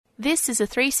This is a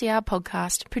 3CR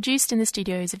podcast produced in the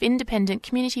studios of independent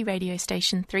community radio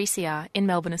station 3CR in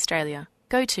Melbourne, Australia.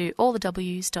 Go to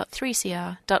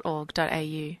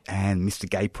allthews.3cr.org.au. And Mr.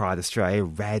 Gay Pride Australia,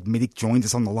 Rad Mitic, joins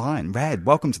us on the line. Rad,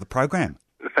 welcome to the program.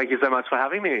 Thank you so much for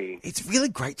having me. It's really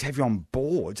great to have you on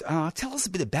board. Tell us a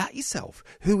bit about yourself.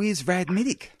 Who is Rad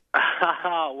Mitic?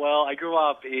 Well, I grew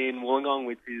up in Wollongong,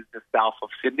 which is the south of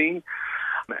Sydney,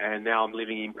 and now I'm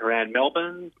living in Barrett,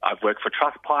 Melbourne. I've worked for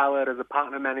Trustpilot as a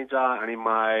partner manager, and in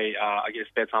my,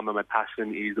 spare time, my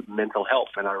passion is mental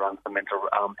health, and I run some mental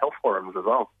health forums as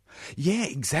well. Yeah,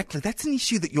 exactly. That's an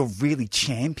issue that you're really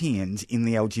championed in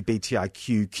the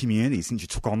LGBTIQ community since you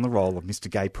took on the role of Mr.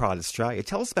 Gay Pride Australia.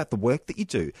 Tell us about the work that you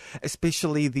do,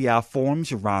 especially the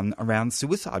forums you run around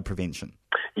suicide prevention.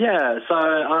 Yeah, so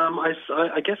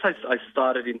I guess I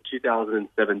started in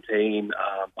 2017.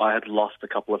 I had lost a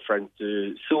couple of friends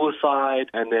to suicide,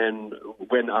 and then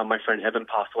when my friend Evan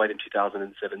passed away in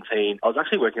 2017, I was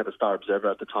actually working at the Star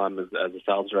Observer at the time as a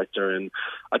sales director, and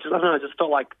I just felt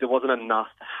like there wasn't enough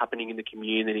happening in the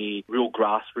community, real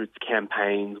grassroots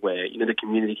campaigns where, the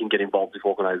community can get involved with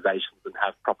organisations and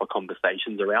have proper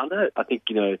conversations around it. I think,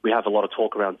 we have a lot of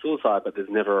talk around suicide, but there's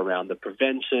never around the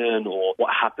prevention or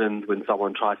what happens when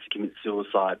someone tries to commit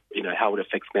suicide, how it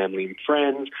affects family and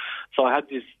friends. So I had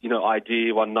this,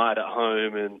 idea one night at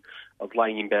home, and I was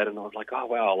laying in bed and I was like, oh,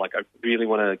 wow, I really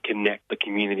want to connect the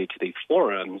community to these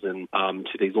forums and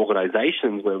to these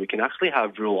organisations where we can actually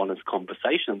have real honest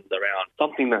conversations around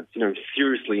something that's,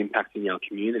 seriously impacting our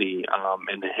community.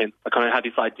 And hence I kind of had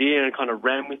this idea and kind of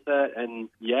ran with it. And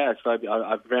yeah, so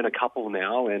I've ran a couple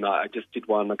now, and I just did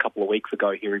one a couple of weeks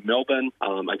ago here in Melbourne,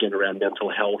 again around mental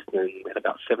health, and we had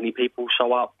about 70 people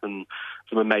show up and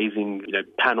some amazing,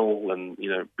 panel and,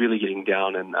 really getting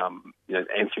down and,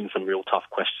 answering some real tough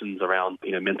questions around,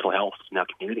 mental health in our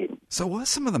community. So what are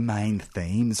some of the main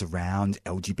themes around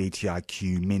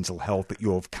LGBTIQ mental health that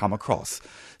you've come across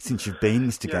since you've been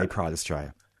Mr. Gay Pride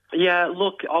Australia? Yeah,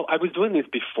 look, I was doing this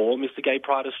before Mr. Gay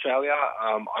Pride Australia.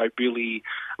 I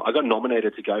got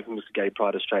nominated to go for Mr. Gay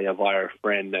Pride Australia via a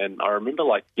friend, and I remember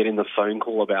getting the phone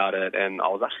call about it, and I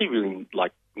was actually really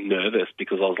nervous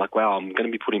because I was like, wow, I'm going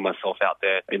to be putting myself out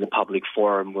there in the public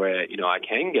forum where, I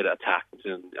can get attacked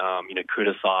and,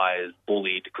 criticised,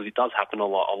 bullied, because it does happen a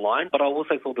lot online. But I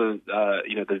also saw the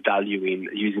value in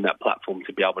using that platform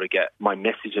to be able to get my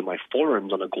message and my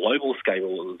forums on a global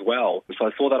scale as well. So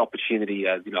I saw that opportunity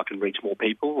as, I can reach more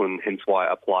people, and hence why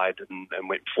I applied and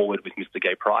went forward with Mr.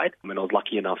 Gay Pride. And I was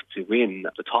lucky enough to win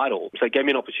the title. So it gave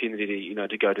me an opportunity,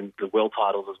 to go to the world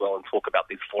titles as well and talk about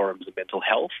these forums of mental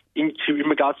health. In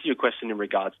regards to your question in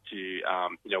regards to,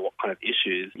 what kind of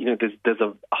issues, there's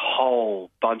a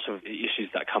whole bunch of issues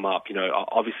that come up.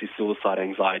 Obviously suicide,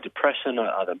 anxiety, depression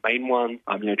are the main ones.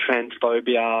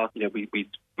 Transphobia, we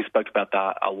spoke about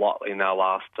that a lot in our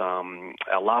last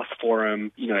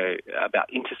forum, about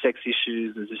intersex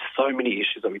issues. There's just so many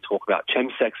issues that we talk about.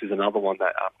 Chemsex is another one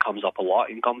that comes up a lot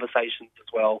in conversations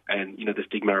as well. And, the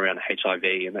stigma around HIV,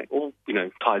 and that all,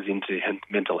 ties into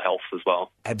mental health as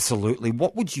well. Absolutely.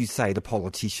 What would you say to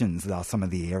politicians that are some of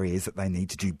the areas that they need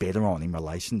to do better on in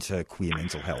relation to queer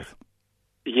mental health?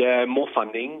 Yeah, more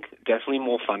funding, definitely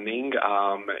more funding.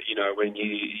 When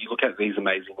you look at these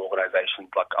amazing organisations,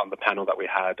 like on the panel that we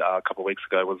had a couple of weeks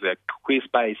ago was Queer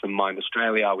Space and Mind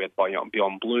Australia. We had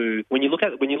Beyond Blue. When you look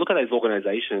at those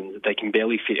organisations, they can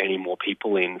barely fit any more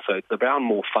people in. So it's around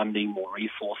more funding, more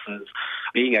resources,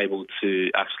 being able to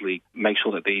actually make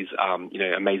sure that these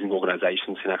amazing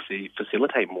organisations can actually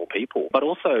facilitate more people. But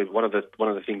also one of the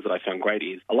things that I found great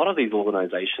is a lot of these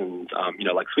organisations,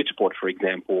 like Switchboard, for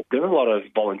example, there are a lot of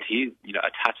volunteers,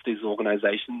 attached to these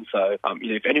organisations. So,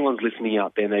 if anyone's listening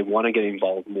out there and they want to get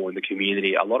involved more in the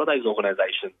community, a lot of those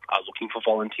organisations are looking for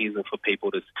volunteers and for people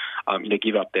to,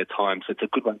 give up their time. So it's a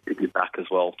good way to give back as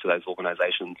well to those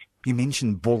organisations. You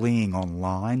mentioned bullying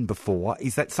online before.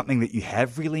 Is that something that you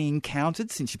have really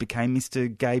encountered since you became Mr.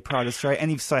 Gay Pride Australia?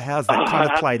 And if so, how's that kind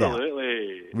of played out?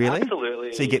 Absolutely. Really?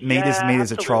 Absolutely. So you get meters and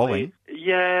meters of trolling?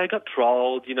 Yeah, I got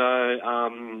trolled,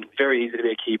 very easy to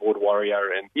be a keyboard warrior.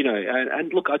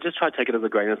 And look, I just try to take it as a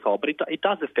grain of salt, but it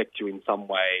does affect you in some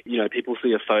way. People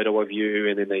see a photo of you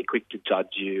and then they're quick to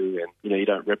judge you and, you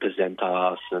don't represent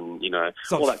us and,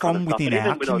 So all it's that kind of from within stuff.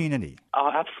 our community?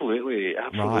 Absolutely.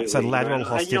 Right, so lateral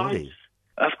hostility.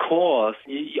 Of course.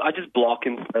 I just block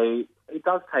and say, it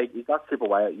does chip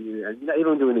away at you. And,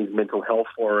 even doing these mental health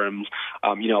forums,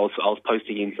 I was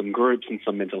posting in some groups and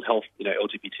some mental health,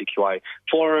 LGBTQI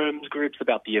forums, groups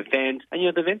about the event. And,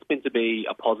 the event's meant to be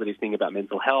a positive thing about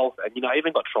mental health. And, I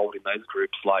even got trolled in those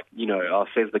groups, like,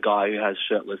 says the guy who has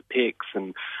shirtless pics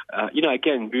and,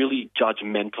 again, really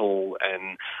judgmental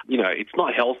and, it's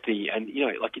not healthy. And,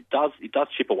 it does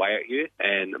chip away at you.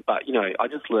 But I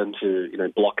just learned to,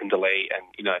 block and delete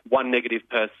and, one negative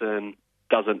person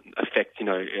doesn't affect,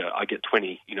 I get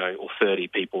 20, or 30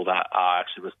 people that are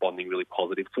actually responding really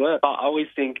positive to it. But I always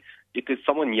think if there's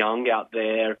someone young out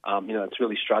there, that's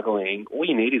really struggling, all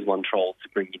you need is one troll to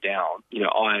bring you down.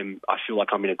 I feel like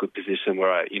I'm in a good position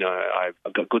where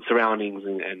I've got good surroundings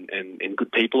and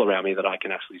good people around me that I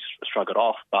can actually shrug it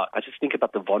off. But I just think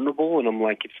about the vulnerable, and I'm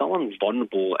like, if someone's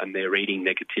vulnerable and they're reading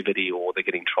negativity or they're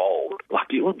getting trolled,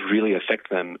 it would really affect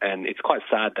them. And it's quite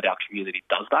sad that our community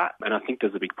does that. And I think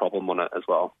there's a big problem on it as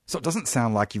well. So it doesn't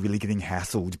sound like you're really getting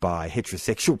hassled by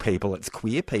heterosexual people. It's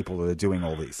queer people that are doing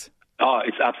all this. Oh,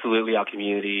 it's absolutely our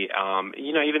community.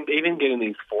 Even getting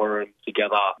these forums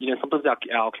together, sometimes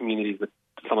our community is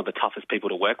some of the toughest people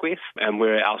to work with, and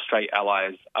where our straight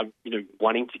allies are,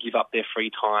 wanting to give up their free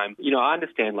time. I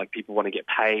understand, people want to get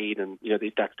paid and,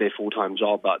 that's their full-time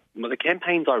job, but the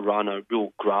campaigns I run are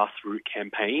real grassroots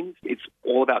campaigns. It's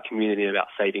all about community, about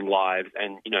saving lives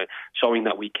and, showing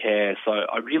that we care. So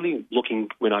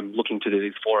when I'm looking to do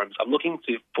these forums, I'm looking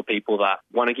for people that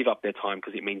want to give up their time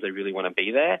because it means they really want to be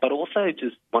there, but also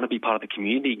just want to be part of the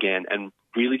community again and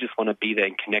really just want to be there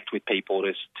and connect with people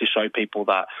to show people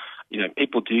that,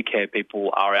 people do care.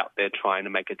 People are out there trying to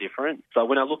make a difference. So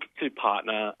when I look to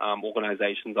partner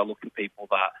organisations, I look for people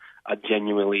that are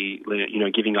genuinely,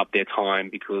 giving up their time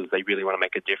because they really want to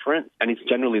make a difference. And it's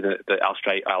generally our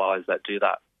straight allies that do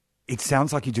that. It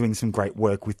sounds like you're doing some great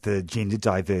work with the gender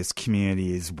diverse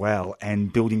community as well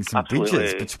and building some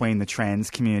bridges between the trans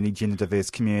community, gender diverse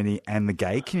community and the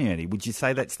gay community. Would you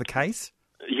say that's the case?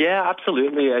 Yeah,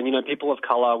 absolutely. And, people of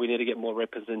colour, we need to get more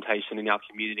representation in our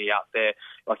community out there.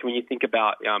 Like when you think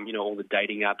about, all the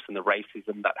dating apps and the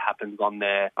racism that happens on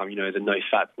there, the no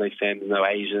fats, no fans, no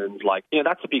Asians,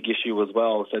 that's a big issue as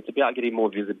well. So it's about getting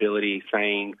more visibility,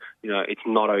 saying, it's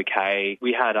not okay.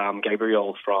 We had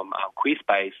Gabriel from Queer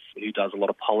Space, who does a lot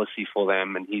of policy for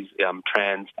them, and he's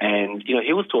trans. And,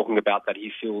 he was talking about that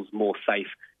he feels more safe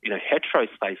in a hetero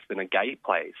space than a gay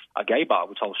place, a gay bar,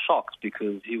 which I was shocked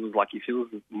because he was like, he feels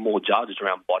more judged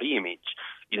around body image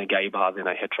in a gay bar than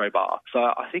a hetero bar. So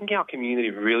I think our community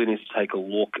really needs to take a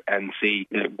look and see,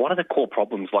 what are the core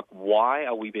problems? Why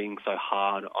are we being so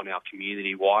hard on our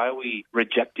community? Why are we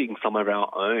rejecting some of our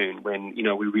own when,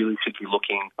 we really should be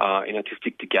looking, to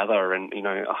stick together? And,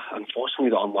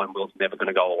 unfortunately, the online world's never going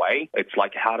to go away. It's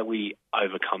like, how do we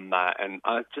overcome that? And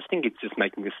I just think it's just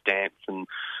making a stance and,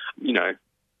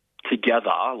 together,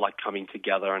 coming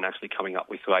together and actually coming up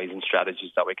with ways and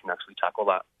strategies that we can actually tackle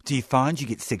that. Do you find you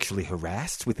get sexually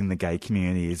harassed within the gay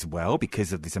community as well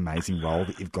because of this amazing role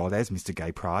that you've got as Mr.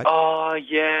 Gay Pride? Oh,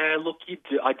 yeah. Look,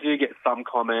 I do get some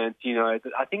comments.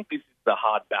 I think this is the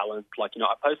hard balance. I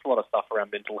post a lot of stuff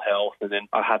around mental health, and then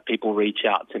I have people reach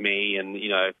out to me and,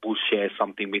 will share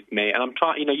something with me. And I'm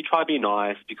trying, you try to be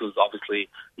nice because obviously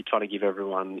you're trying to give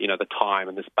everyone, the time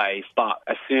and the space. But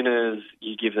as soon as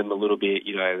you give them a little bit,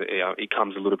 it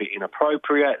comes a little bit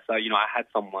inappropriate. So, I had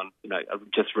someone,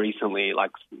 just recently,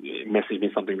 message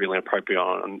me something really inappropriate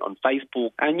on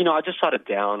Facebook. And, I just shut it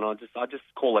down. I just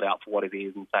call it out for what it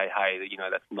is and say, hey,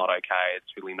 that's not okay. It's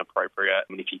really inappropriate.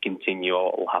 I mean, if you continue,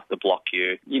 I'll have to block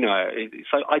you.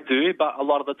 So I do, but a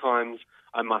lot of the times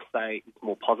I must say it's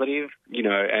more positive,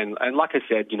 and like I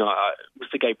said,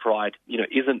 Mr. Gay Pride,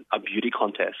 isn't a beauty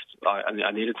contest.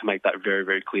 I needed to make that very,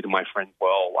 very clear to my friends.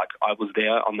 Well, I was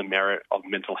there on the merit of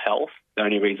mental health. The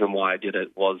only reason why I did it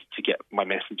was to get my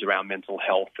message around mental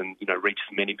health and, reach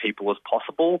as many people as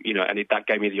possible, and that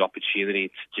gave me the opportunity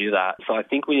to do that. So I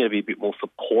think we need to be a bit more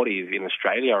supportive in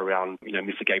Australia around,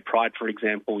 Mr. Gay Pride, for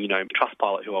example.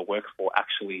 Trustpilot, who I work for,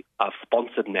 actually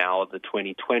sponsored now the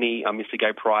 2020 Mr.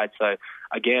 Gay Pride. So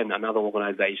again, another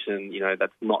organisation,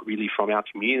 that's not really from our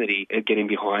community, getting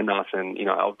behind us. And,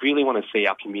 I really want to see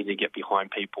our community get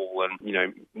behind people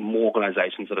and, more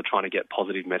organisations that are trying to get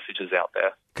positive messages out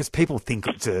there. Because people think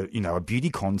it's a beauty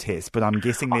contest, but I'm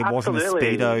guessing there wasn't a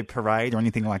Speedo parade or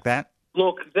anything like that?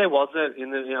 Look, there wasn't.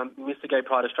 In the Mr. Gay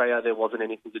Pride Australia, there wasn't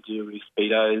anything to do with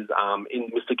Speedos.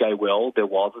 In Mr. Gay World, there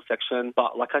was a section.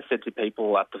 But like I said to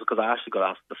people, because I actually got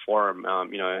asked at the forum,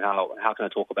 how can I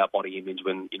talk about body image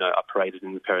when, I paraded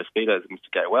in a pair of Speedos in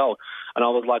Mr. Gay World? And I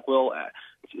was like, well,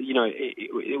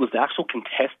 it was the actual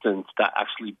contestants that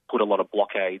actually put a lot of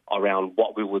blockade around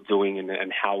what we were doing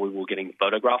and how we were getting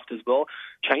photographed as well.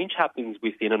 Change happens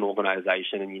within an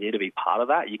organisation, and you need to be part of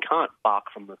that. You can't bark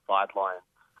from the sidelines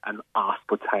and ask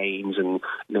for change and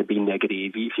be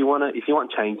negative. If you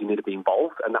want change, you need to be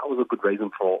involved, and that was a good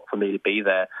reason for me to be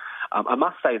there. I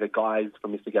must say the guys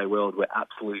from Mr. Gay World were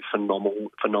absolutely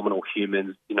phenomenal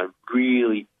humans,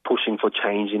 really pushing for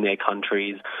change in their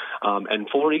countries. And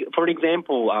for an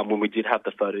example, when we did have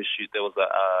the photo shoot, there was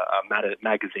a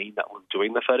magazine that was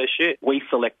doing the photo shoot. We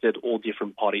selected all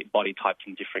different body types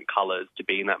and different colours to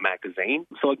be in that magazine.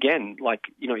 So again,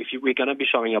 if we're going to be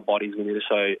showing our bodies, we need to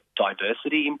show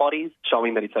diversity in bodies,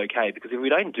 showing that it's okay. Because if we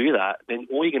don't do that, then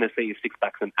all you're going to see is six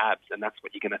packs and abs, and that's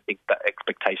what you're going to think the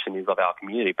expectation is of our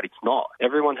community. But it's not.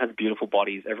 Everyone has beautiful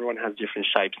bodies. Everyone has different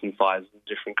shapes and sizes,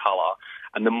 different colour.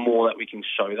 And the more that we can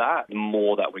show that, the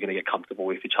more that we're going to get comfortable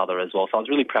with each other as well. So I was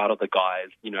really proud of the guys,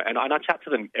 and I chat to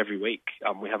them every week.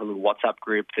 We have a little WhatsApp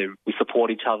group. We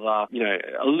support each other. A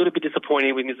little bit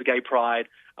disappointed with Mr. Gay Pride.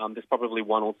 There's probably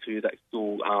one or two that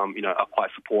still, are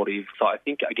quite supportive. So I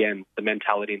think, again, the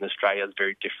mentality in Australia is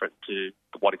very different to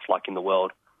what it's like in the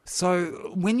world.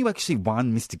 So when you actually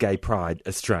won Mr. Gay Pride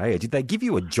Australia, did they give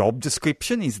you a job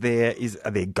description? Are there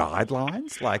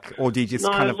guidelines, or do you just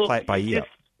play it by ear?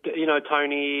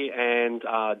 Tony and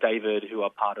David, who are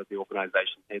part of the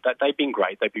organisation here, they've been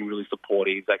great. They've been really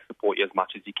supportive. They support you as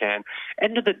much as you can.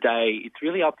 End of the day, it's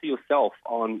really up to yourself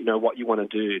on, what you want to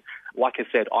do. Like I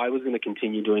said, I was going to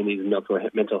continue doing these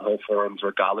mental health forums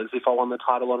regardless if I won the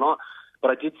title or not.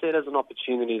 But I did see it as an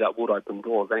opportunity that would open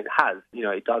doors, and it has.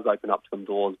 It does open up some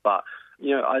doors, but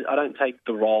I don't take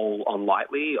the role on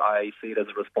lightly. I see it as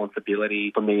a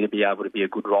responsibility for me to be able to be a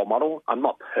good role model. I'm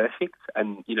not perfect,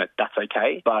 and, that's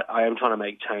okay, but I am trying to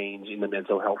make change in the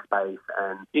mental health space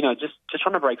and, just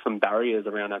trying to break some barriers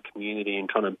around our community and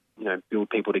trying to, build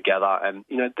people together. And,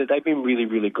 they've been really,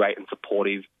 really great and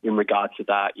supportive in regards to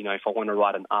that. If I want to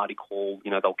write an article,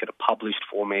 they'll get it published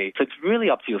for me. So it's really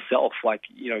up to yourself.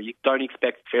 You don't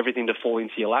expect for everything to fall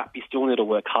into your lap. You still need to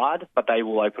work hard, but they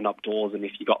will open up doors. And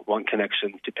if you got one connection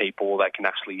to people that can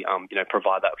actually,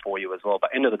 provide that for you as well. But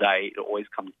end of the day, it always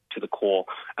comes to the core,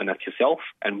 and that's yourself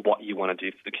and what you want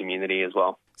to do for the community as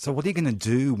well. So what are you going to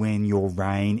do when your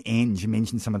reign ends? You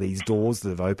mentioned some of these doors that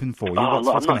have opened for you. I'm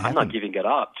not giving it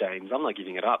up, James. I'm not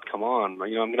giving it up. Come on, I'm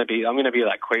going to be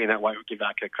that queen that won't give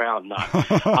back her crown. No,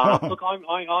 look,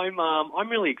 I'm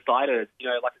really excited.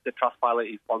 Like I said,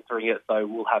 Trustpilot is sponsoring it, so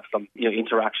we'll have some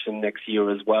interaction next year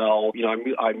as well.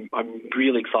 I'm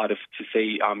really excited to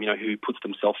see who puts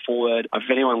themselves forward. If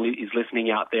anyone is listening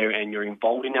out there and you're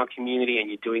involved in our community and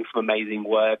you're doing some amazing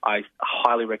work, I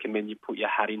highly recommend you put your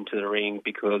hat into the ring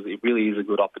because it really is a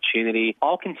good opportunity.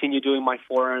 I'll continue doing my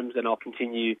forums and I'll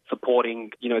continue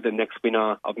supporting, the next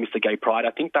winner of Mr. Gay Pride.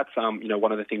 I think that's,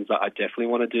 one of the things that I definitely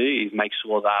want to do is make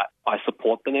sure that I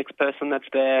support the next person that's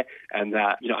there and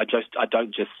that, I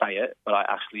don't just say it, but I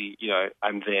actually,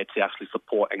 I'm there to actually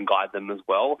support and guide them as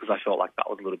well because I felt like that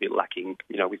was a little bit lacking,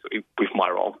 with my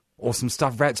role. Awesome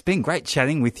stuff, Rad. It's been great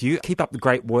chatting with you. Keep up the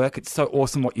great work. It's so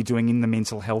awesome what you're doing in the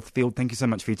mental health field. Thank you so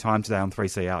much for your time today on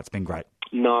 3CR. It's been great.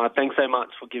 No, thanks so much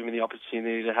for giving me the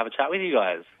opportunity to have a chat with you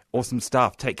guys. Awesome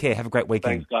stuff. Take care. Have a great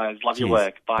weekend. Thanks, guys. Love your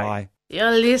work. Bye. Bye.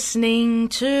 You're listening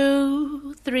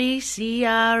to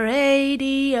 3CR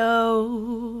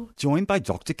Radio. Joined by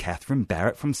Dr. Catherine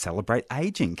Barrett from Celebrate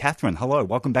Aging. Catherine, hello.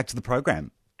 Welcome back to the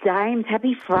program. James,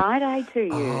 happy Friday to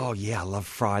you. Oh, yeah, I love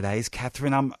Fridays.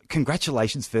 Catherine,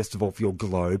 congratulations, first of all, for your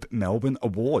Globe Melbourne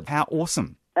Award. How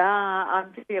awesome.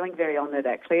 I'm feeling very honoured,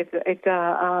 actually. It's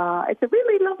a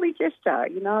really lovely gesture.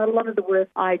 A lot of the work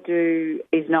I do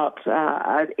is not,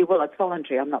 it's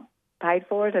voluntary. I'm not paid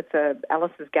for it. It's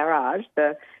Alice's Garage.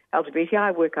 The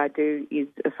LGBTI work I do is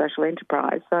a social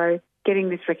enterprise. So getting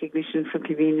this recognition from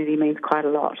community means quite a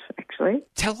lot, actually.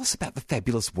 Tell us about the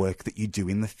fabulous work that you do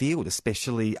in the field,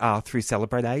 especially through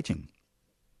Celebrate Aging.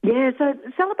 Yeah, so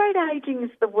Celebrate Aging is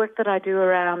the work that I do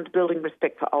around building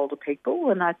respect for older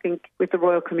people. And I think with the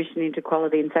Royal Commission into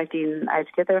Equality and Safety in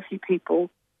Aged Care, there are a few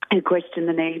people who question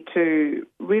the need to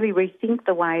really rethink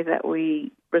the way that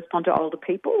we respond to older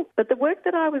people. But the work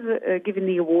that I was given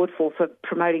the award for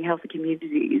promoting healthy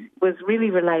communities was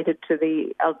really related to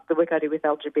the work I do with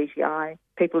LGBTI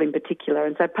people in particular.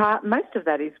 And so most of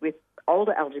that is with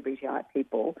older LGBTI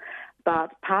people,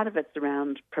 but part of it's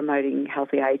around promoting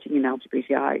healthy ageing in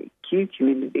LGBTIQ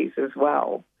communities as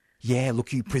well. Yeah,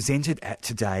 look, you presented at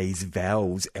today's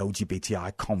VALS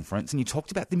LGBTI conference and you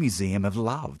talked about the Museum of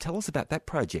Love. Tell us about that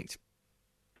project.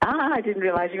 I didn't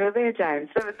realise you were there, James.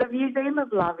 So the Museum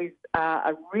of Love is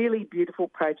a really beautiful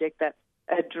project that's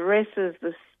addresses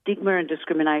the stigma and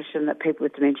discrimination that people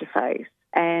with dementia face.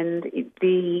 And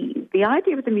the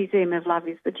idea of the Museum of Love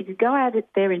is that you could go out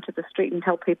there into the street and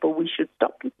tell people we should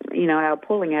stop, our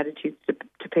appalling attitudes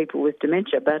to people with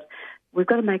dementia, but we've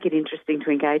got to make it interesting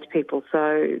to engage people.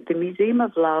 So the Museum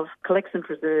of Love collects and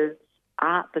preserves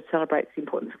art that celebrates the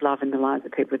importance of love in the lives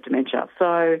of people with dementia.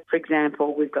 So, for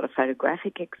example, we've got a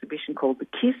photographic exhibition called The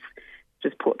Kiss,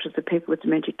 just portraits of people with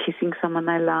dementia kissing someone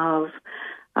they love.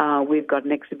 We've got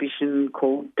an exhibition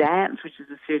called Dance, which is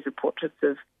a series of portraits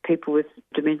of people with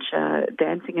dementia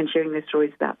dancing and sharing their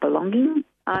stories about belonging.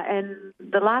 And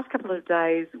the last couple of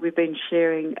days, we've been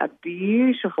sharing a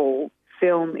beautiful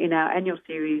film in our annual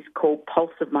series called Pulse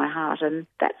of My Heart. And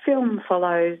that film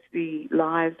follows the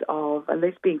lives of a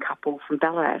lesbian couple from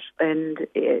Ballarat. And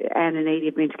Anne and Edie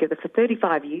have been together for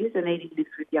 35 years, and Edie lives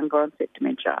with younger onset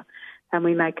dementia. And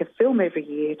we make a film every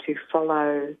year to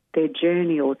follow their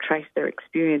journey or trace their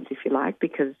experience, if you like,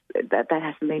 because that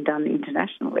hasn't been done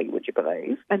internationally, would you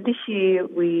believe? And this year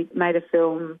we made a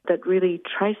film that really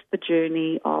traced the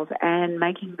journey of Anne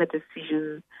making the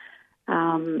decision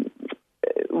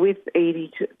with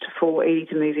Edie for Edie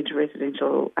to move into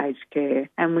residential aged care.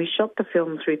 And we shot the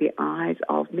film through the eyes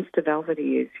of Mr.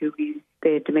 Valverdez, who is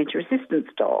their dementia assistance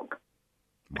dog.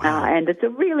 Wow. And it's a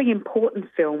really important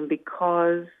film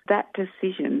because that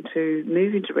decision to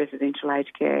move into residential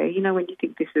aged care, when you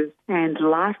think this is Anne's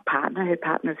life partner, her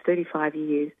partner of 35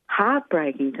 years,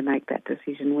 heartbreaking to make that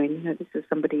decision when, this is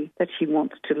somebody that she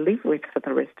wants to live with for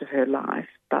the rest of her life,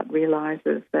 but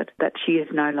realises that she is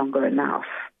no longer enough.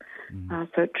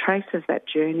 So it traces that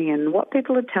journey, and what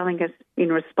people are telling us in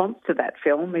response to that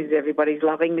film is everybody's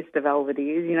loving Mr.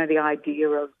 Valverdez, the idea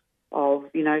of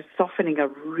softening a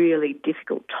really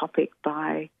difficult topic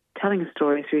by telling a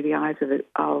story through the eyes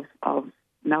of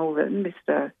Melvin,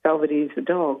 Mr. Valverdez the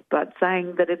dog, but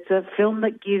saying that it's a film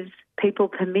that gives people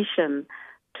permission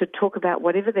to talk about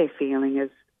whatever they're feeling as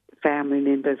family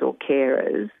members or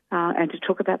carers, and to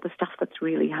talk about the stuff that's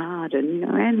really hard. And,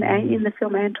 and in the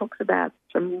film, Anne talks about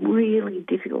some really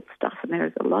difficult stuff, and there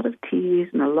is a lot of tears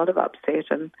and a lot of upset,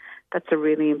 and that's a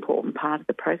really important part of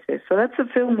the process. So that's a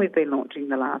film we've been launching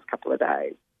the last couple of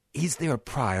days. Is there a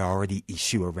priority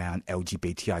issue around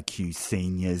LGBTIQ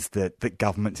seniors that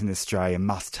governments in Australia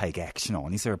must take action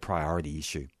on? Is there a priority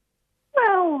issue?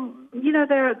 Well,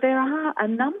 there are a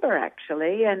number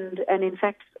actually, and in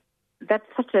fact, that's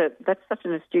such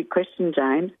an astute question,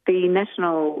 James. The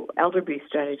National Elder Abuse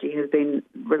Strategy has been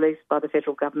released by the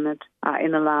federal government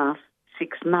in the last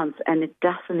 6 months, and it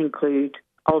doesn't include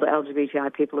older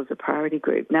LGBTI people as a priority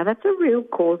group. Now, that's a real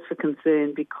cause for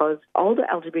concern because older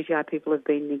LGBTI people have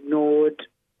been ignored,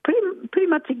 pretty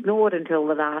much ignored until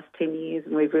the last 10 years,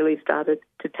 and we've really started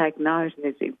to take note, and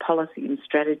there's been policy and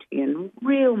strategy and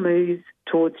real moves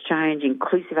towards change,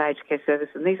 inclusive aged care service,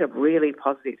 and these are really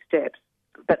positive steps.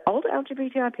 But older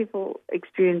LGBTI people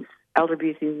experience elder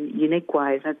abuse in unique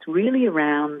ways, and it's really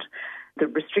around the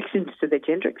restrictions to their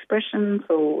gender expression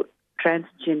for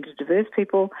transgender diverse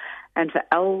people, and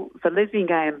for lesbian,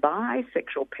 gay and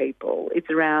bisexual people, it's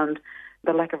around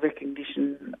the lack of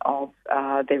recognition of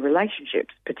their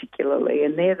relationships particularly,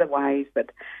 and they're the ways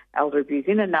that elder abuse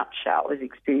in a nutshell is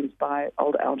experienced by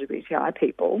older LGBTI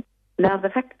people. Now, the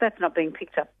fact that that's not being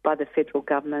picked up by the federal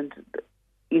government,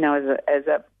 as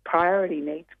a priority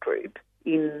needs group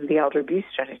in the elder abuse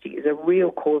strategy is a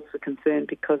real cause for concern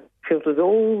because it filters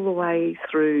all the way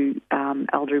through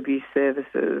elder abuse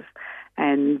services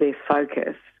and their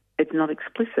focus. It's not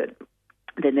explicit.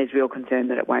 Then there's real concern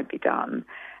that it won't be done.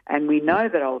 And we know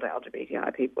that older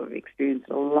LGBTI people have experienced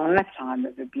a lifetime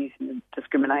of abuse and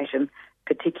discrimination,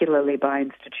 particularly by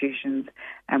institutions,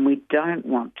 and we don't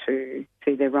want to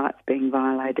see their rights being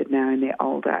violated now in their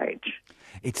old age.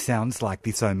 It sounds like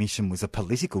this omission was a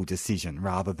political decision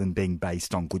rather than being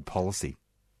based on good policy.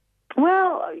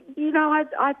 Well,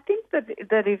 I think that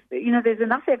if, there's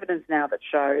enough evidence now that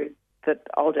shows that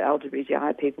older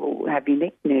LGBTI people have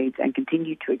unique needs and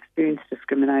continue to experience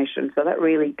discrimination. So that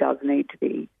really does need to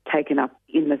be taken up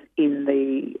in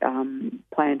the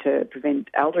plan to prevent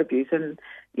elder abuse. And,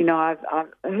 I've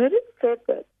heard it said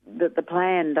that the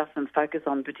plan doesn't focus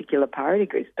on particular priority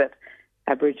groups, but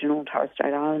Aboriginal and Torres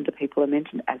Strait Islander people are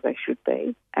mentioned as they should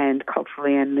be, and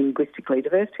culturally and linguistically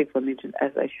diverse people are mentioned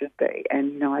as they should be.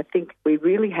 And, I think we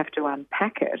really have to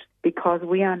unpack it because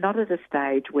we are not at a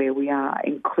stage where we are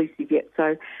inclusive yet.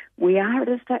 So we are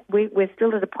at we're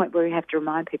still at a point where we have to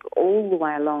remind people all the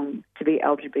way along to be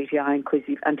LGBTI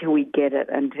inclusive until we get it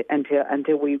and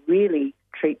until we really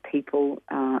treat people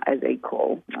as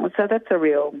equal. So that's a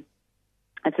real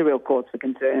cause for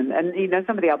concern. And,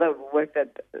 some of the other work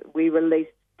that we released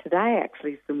today,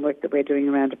 actually, some work that we're doing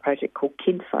around a project called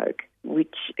Kinfolk,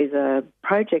 which is a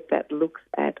project that looks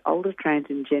at older trans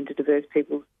and gender diverse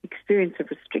people's experience of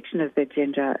restriction of their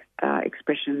gender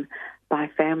expression by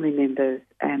family members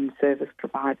and service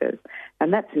providers.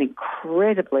 And that's an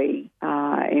incredibly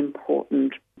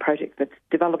important project that's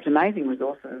developed amazing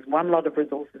resources, one lot of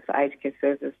resources for aged care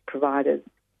service providers,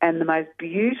 and the most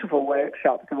beautiful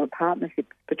workshops and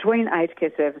partnerships between aged care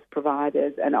service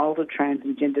providers and older trans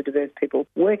and gender diverse people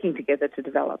working together to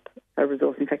develop a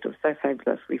resource. In fact, it was so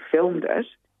fabulous we filmed it.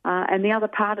 And the other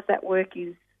part of that work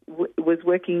was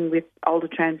working with older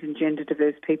trans and gender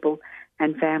diverse people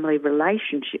and family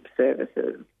relationship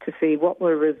services to see what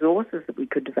were resources that we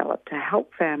could develop to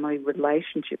help family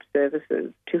relationship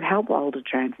services to help older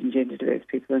trans and gender diverse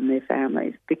people and their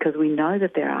families, because we know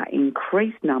that there are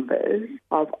increased numbers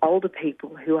of older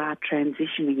people who are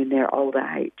transitioning in their older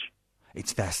age.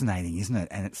 It's fascinating, isn't it?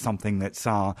 And it's something that's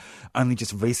only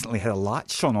just recently had a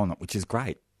light shone on it, which is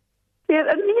great. Yeah,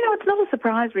 and it's not a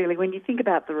surprise really when you think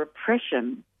about the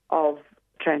repression of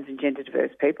trans and gender diverse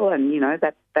people, and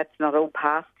that's not all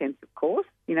past tense, of course.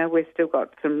 We've still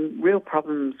got some real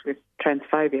problems with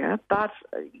transphobia, but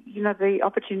the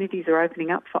opportunities are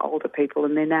opening up for older people,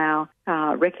 and they're now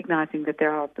recognising that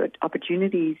there are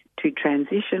opportunities to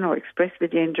transition or express the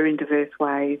gender in diverse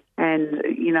ways. And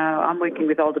I'm working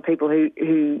with older people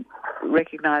who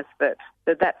recognise that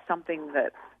that's something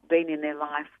that's been in their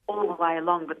life all the way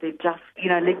along, but they've just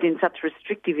lived in such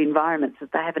restrictive environments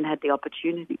that they haven't had the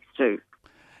opportunities to.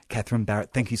 Catherine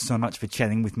Barrett, thank you so much for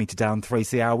chatting with me today on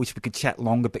 3CR. I wish we could chat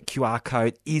longer, but QR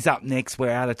code is up next. We're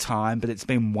out of time, but it's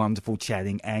been wonderful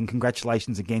chatting, and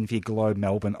congratulations again for your Globe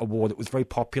Melbourne Award. It was very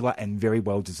popular and very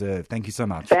well deserved. Thank you so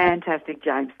much. Fantastic,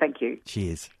 James. Thank you.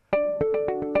 Cheers.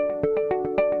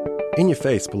 In Your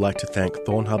Face would like to thank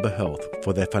Thorn Harbour Health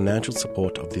for their financial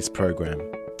support of this program.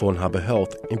 Thorn Harbour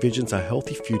Health envisions a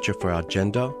healthy future for our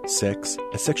gender, sex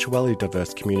and sexuality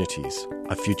diverse communities,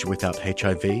 a future without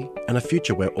HIV, and a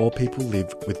future where all people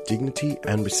live with dignity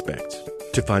and respect.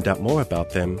 To find out more about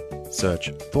them,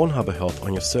 search Thorn Harbour Health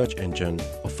on your search engine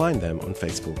or find them on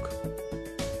Facebook.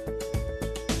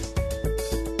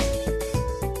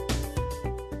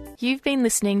 You've been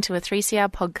listening to a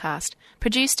 3CR podcast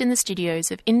produced in the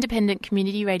studios of independent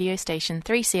community radio station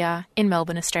 3CR in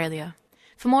Melbourne, Australia.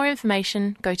 For more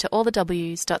information, go to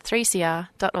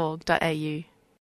allthews.3cr.org.au.